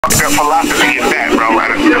philosophy is that, bro.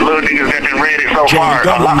 The little niggas that been read it so far,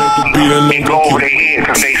 a lot of them, it go over their head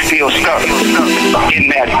because they still stuck in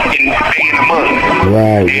that, in the mud.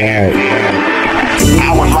 Right.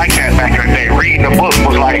 I was like that back in the day. Reading a book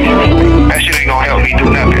was like, that shit ain't gonna help me do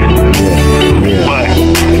nothing. Yeah. But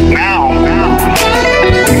now,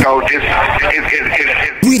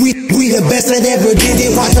 we the best that ever did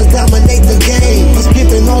it. Watch us dominate the game. He's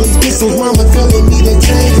skipping all these pistols, mama telling me to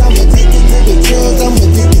change. I'm addicted to the drugs, I'm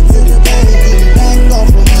addicted to the pain. Getting back off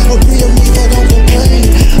of a real nigga, don't complain.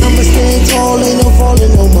 I'ma stand tall, ain't no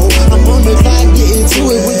falling no more. I'm on the clock, getting to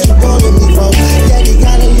it. What you calling me for? Daddy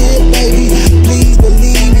gotta live, baby. Please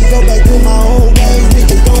believe me. Go back to my old ways.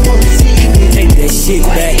 Niggas don't wanna see me. Take that shit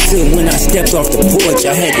back to when I stepped off the porch.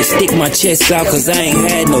 I had to stick my chest out cause I ain't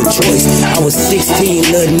had no choice. I was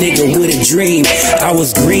 16, little nigga with a dream. I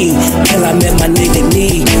was green till I met my nigga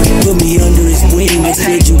Nee. Put me under his wing and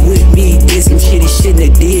said you with me. Did some shit he shouldn't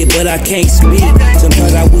have did, but I can't speak.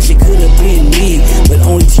 Sometimes I wish it could have been me, but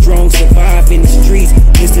only strong survive in the streets.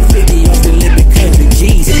 Mr. 50 off the living country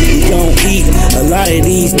G's. We gon' eat. A lot of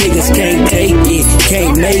these niggas can't take it,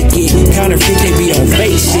 can't make it. Counterfeit, they be on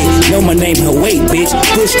fake shit. Know my name, her weight, bitch.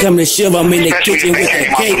 Push come to shove, I'm in the kitchen with the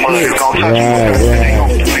cake mix.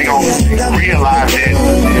 They gon' realize that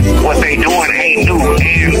what they doing ain't new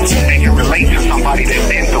and they can relate to somebody that's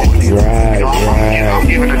been through it. Right. I'm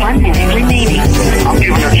giving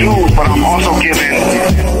the Jews, but I'm also giving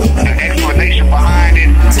the explanation behind it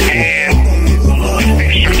and the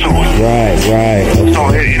picture to it. Right. So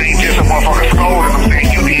it ain't just a motherfucker scolding them saying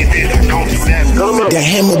you did this and don't do that. The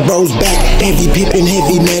hammer bros back, heavy pippin',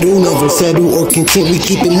 heavy metal, never settle or content. We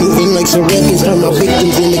keep it moving like some rebels, turn our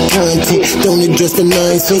victims into content. Don't address the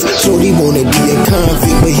nonsense. Shorty wanna be a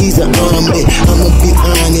convict, but he's an omelet. I'ma be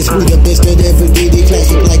honest, we the best that ever did it.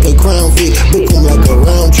 Classic like a Crown Vic, book 'em like a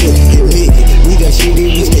round trip. Admit it, we got shit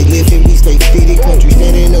it, we stay living, we stay fitted. Country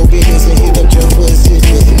standing no business and hit up your for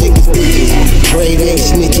assistance. Niggas bitches, grade A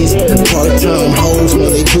snitches, part-time hoes, know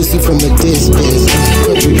they pussy from a distance.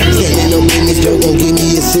 Country standing no business, Joe gon' give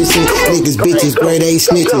me assistance. Niggas bitches, grade A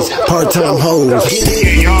snitches, part-time hoes.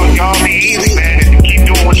 Yeah, y'all be easy, man. Keep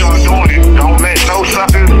doing what y'all doing. Don't let no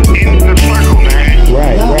suckers in the circle, man.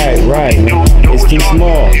 Right. It's too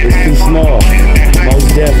small. Most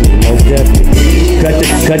definitely.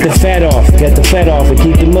 Cut the fat off and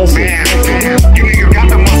keep the muscle. Man, you niggas got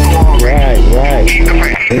the muscle already. Right. Eat the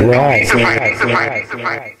fat. Right. Eat the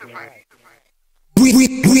fat. We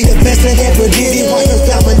the best that ever did it. Watch us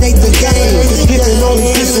dominate the game. Skipping all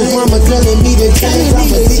these pistols, mama telling me to change. I'm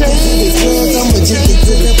addicted to the drugs, I'm addicted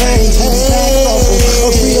to the pain. Getting back off of a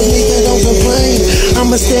real nigga, don't complain.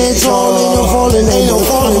 I'ma stand tall, ain't no falling, I'm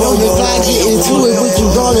on the clock, getting to it. What you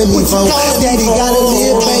calling me for? Daddy gotta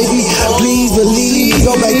live, baby. Please believe.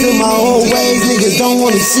 Go back to my old ways. Niggas don't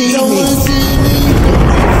wanna see me.